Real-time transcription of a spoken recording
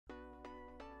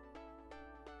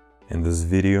In this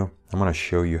video, I'm going to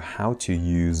show you how to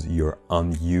use your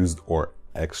unused or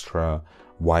extra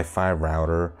Wi-Fi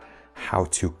router, how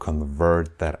to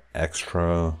convert that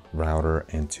extra router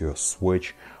into a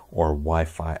switch or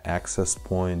Wi-Fi access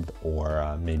point,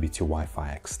 or maybe to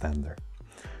Wi-Fi extender.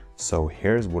 So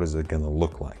here's what is it going to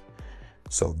look like.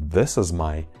 So this is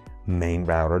my main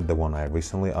router, the one I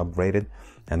recently upgraded,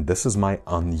 and this is my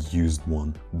unused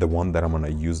one, the one that I'm going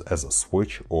to use as a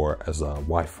switch or as a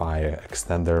Wi-Fi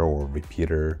extender or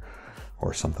repeater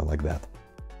or something like that.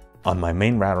 On my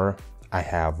main router, I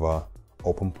have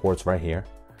open ports right here.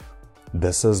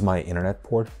 This is my internet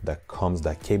port that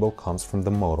cable comes from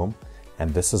the modem,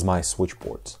 and this is my switch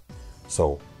ports.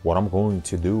 So what I'm going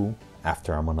to do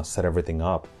after I'm going to set everything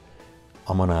up,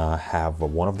 I'm going to have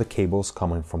one of the cables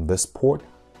coming from this port,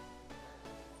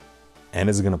 and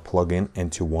it's going to plug in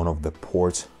into one of the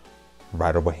ports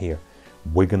right over here.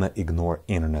 We're going to ignore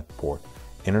internet port.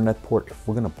 Internet port, if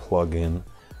we're going to plug in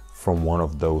from one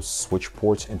of those switch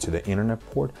ports into the internet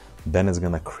port, then it's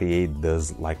going to create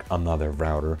this like another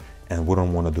router, and we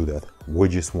don't want to do that. We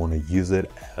just want to use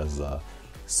it as a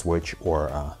switch or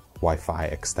a Wi-Fi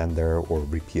extender or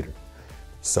repeater.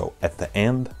 So at the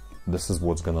end, this is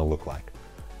what's going to look like.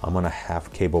 I'm going to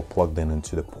have cable plugged in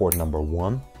into the port number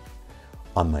 1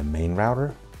 on my main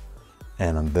router,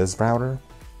 and on this router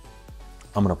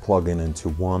I'm going to plug in into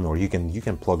one, or you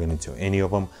can plug in into any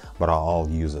of them, but I'll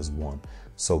use as one.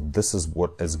 So this is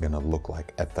what it's going to look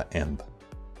like at the end.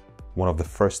 One of the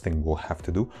first things we'll have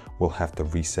to do, we'll have to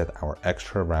reset our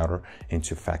extra router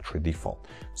into factory default.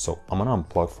 So I'm going to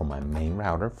unplug from my main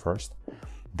router first,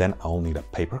 then I'll need a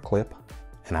paper clip,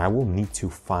 and I will need to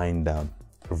find the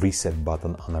reset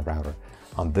button on the router.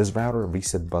 On this router,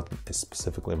 reset button is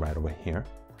specifically right over here.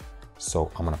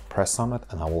 So I'm going to press on it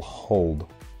and I will hold.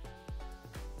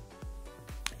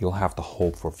 You'll have to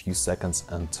hold for a few seconds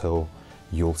until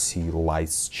you'll see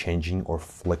lights changing or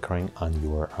flickering on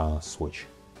your switch.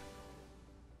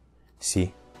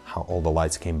 See how all the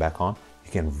lights came back on?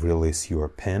 You can release your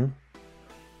pin,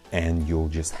 and you'll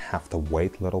just have to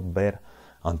wait a little bit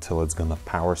until it's gonna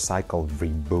power cycle,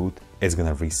 reboot. It's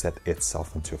gonna reset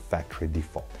itself into a factory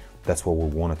default. That's what we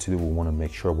wanted to do. We want to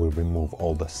make sure we remove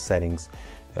all the settings,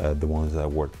 the ones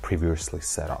that were previously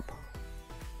set up.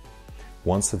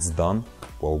 Once it's done,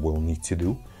 what we'll need to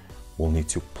do, we'll need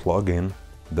to plug in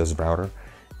this router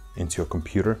into a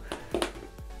computer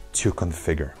to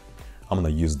configure. I'm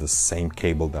going to use the same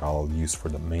cable that I'll use for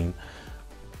the main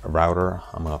router.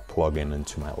 I'm going to plug in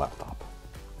into my laptop.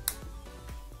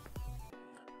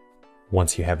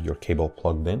 Once you have your cable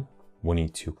plugged in, we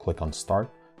need to click on Start,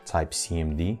 type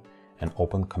CMD, and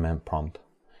open command prompt.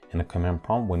 In the command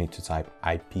prompt, we need to type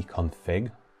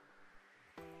ipconfig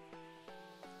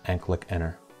and click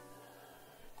enter.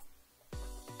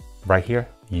 Right here,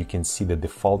 you can see the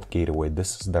default gateway.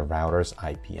 This is the router's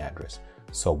IP address.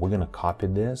 So we're gonna copy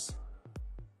this,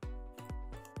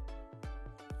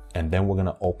 and then we're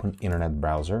gonna open internet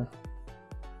browser.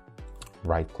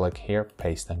 Right click here,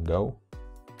 paste and go.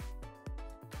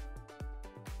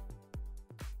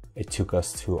 It took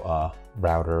us to a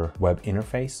router web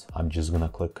interface. I'm just gonna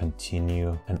click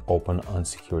continue and open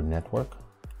unsecured network.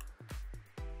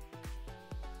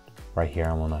 Right here,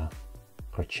 I'm gonna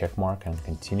put check mark and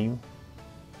continue.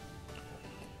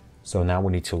 So now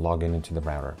we need to log in into the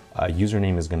router.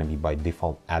 Username is gonna be by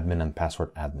default admin and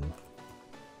password admin.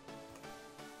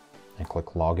 And click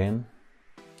login.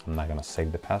 I'm not gonna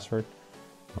save the password.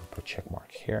 I'm gonna put check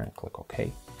mark here and click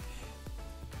OK.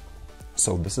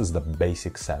 So this is the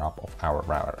basic setup of our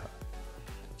router.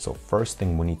 So first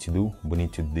thing we need to do, we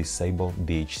need to disable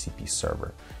DHCP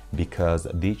server, because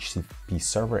DHCP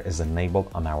server is enabled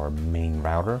on our main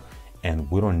router, and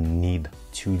we don't need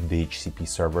 2 DHCP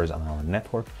servers on our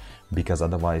network, because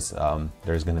otherwise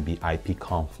there's going to be IP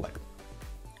conflict.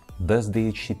 This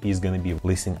DHCP is going to be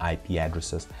releasing IP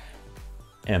addresses,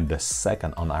 and the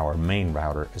second on our main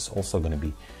router is also going to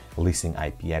be releasing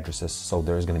IP addresses, so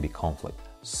there's going to be conflict.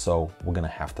 So we're gonna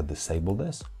have to disable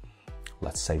this.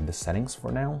 Let's save the settings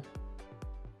for now.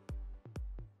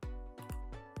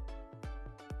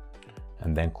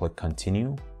 And then click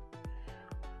continue.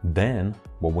 Then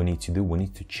what we need to do, we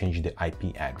need to change the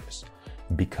IP address,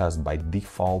 because by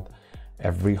default,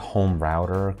 every home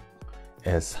router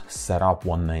is set up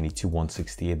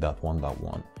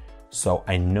 192.168.1.1. So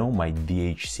I know my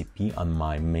DHCP on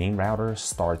my main router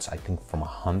starts, I think, from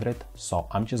 100. So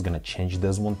I'm just gonna change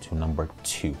this one to number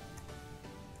 2.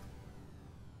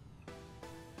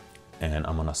 And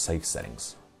I'm gonna save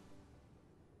settings.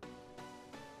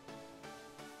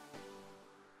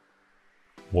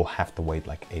 We'll have to wait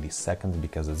like 80 seconds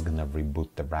because it's gonna reboot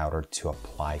the router to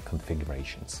apply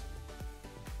configurations.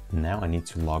 Now I need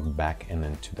to log back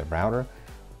into the router,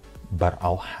 but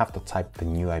I'll have to type the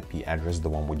new IP address, the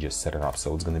one we just set it up.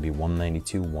 So it's going to be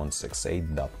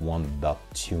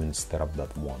 192.168.1.2 instead of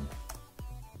 .1.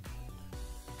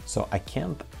 So I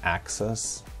can't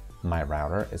access my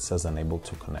router. It says unable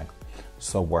to connect.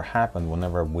 So what happened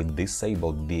whenever we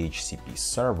disable DHCP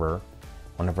server,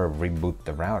 whenever we reboot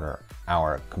the router,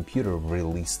 our computer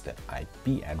released the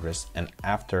IP address, and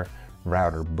after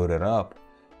router booted up,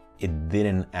 it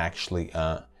didn't actually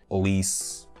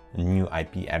release a new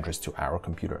IP address to our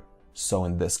computer. So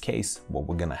in this case, what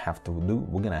we're gonna have to do,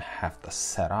 we're gonna have to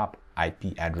set up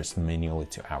IP address manually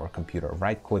to our computer.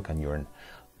 Right click on your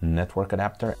network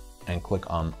adapter and click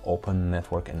on Open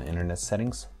Network and Internet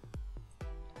Settings.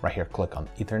 Right here, click on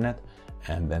Ethernet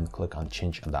and then click on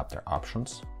Change Adapter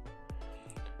Options.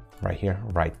 Right here,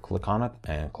 right click on it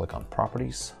and click on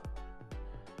Properties.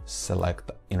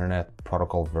 Select Internet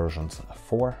Protocol versions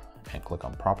 4 and click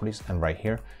on Properties, and right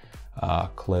here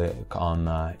click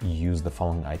on use the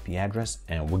following IP address,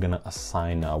 and we're gonna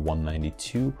assign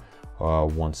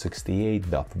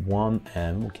 192.168.1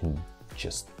 and we can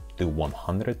just do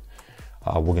 100.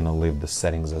 We're gonna leave the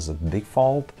settings as a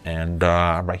default, and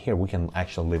right here we can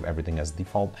actually leave everything as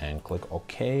default and click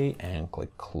OK and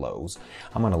click close.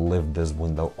 I'm gonna leave this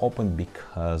window open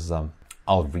because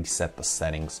I'll reset the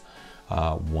settings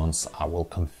once I will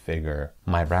configure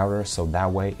my router, so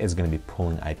that way it's going to be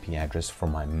pulling IP address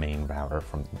from my main router,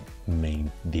 from the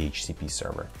main DHCP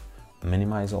server.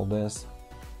 Minimize all this,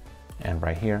 and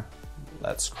right here,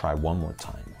 let's try one more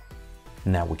time.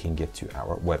 Now we can get to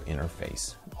our web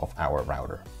interface of our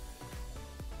router.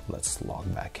 Let's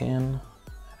log back in,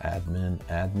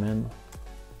 admin.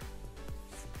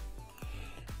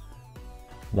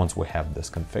 Once we have this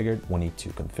configured, we need to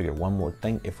configure one more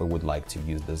thing if we would like to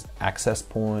use this access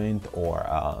point or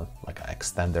like an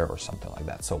extender or something like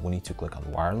that. So we need to click on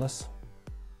wireless,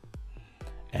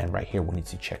 and right here we need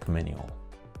to check manual.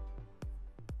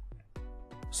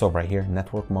 So right here,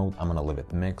 network mode, I'm gonna leave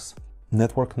it mix.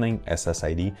 Network name,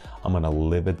 SSID, I'm gonna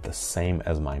leave it the same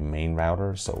as my main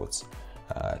router, so it's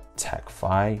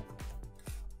TechFi.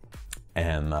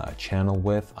 And channel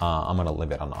width, I'm gonna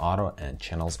leave it on auto, and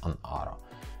channels on auto.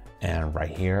 And right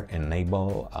here,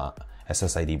 enable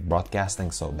SSID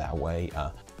broadcasting, so that way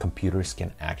computers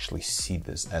can actually see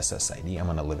this SSID. I'm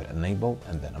gonna leave it enabled,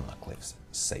 and then I'm gonna click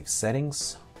Save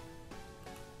Settings.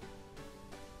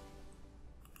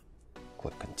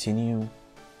 Click Continue.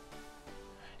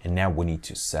 And now we need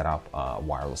to set up a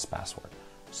wireless password.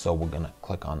 So we're gonna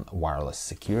click on Wireless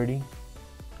Security.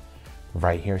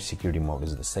 Right here, security mode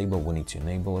is disabled. We need to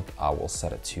enable it. I will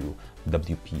set it to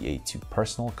WPA2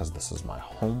 personal because this is my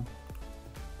home.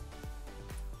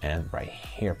 And right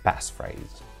here,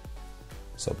 passphrase.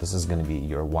 So this is going to be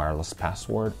your wireless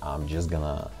password. I'm just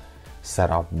gonna set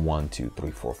up 1 2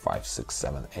 3 4 5 6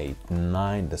 7 8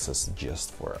 9. This is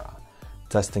just for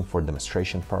testing, for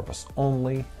demonstration purpose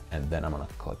only. And then I'm gonna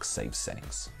click Save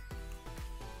Settings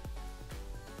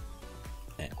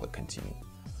and click Continue.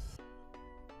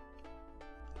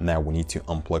 Now we need to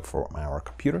unplug from our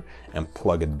computer and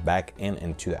plug it back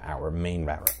into our main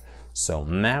router. So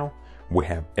now we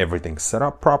have everything set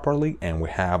up properly and we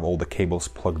have all the cables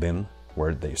plugged in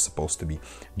where they're supposed to be.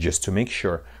 Just to make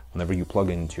sure, whenever you plug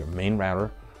into your main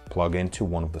router, plug into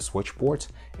one of the switch ports,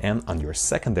 and on your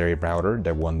secondary router,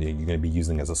 the one that you're going to be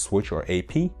using as a switch or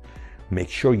AP, make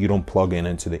sure you don't plug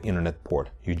into the internet port.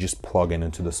 You just plug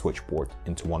into the switch port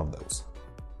into one of those.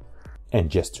 And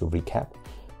just to recap,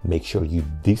 make sure you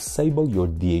disable your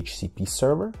DHCP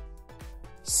server,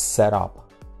 set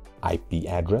up IP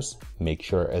address, make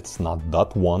sure it's not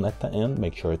 .1 at the end,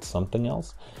 make sure it's something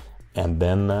else, and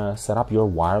then set up your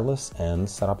wireless and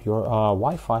set up your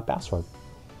Wi-Fi password.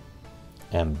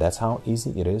 And that's how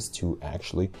easy it is to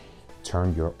actually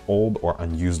turn your old or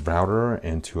unused router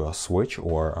into a switch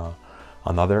or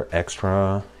another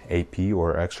extra AP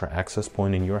or extra access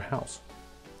point in your house.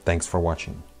 Thanks for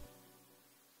watching.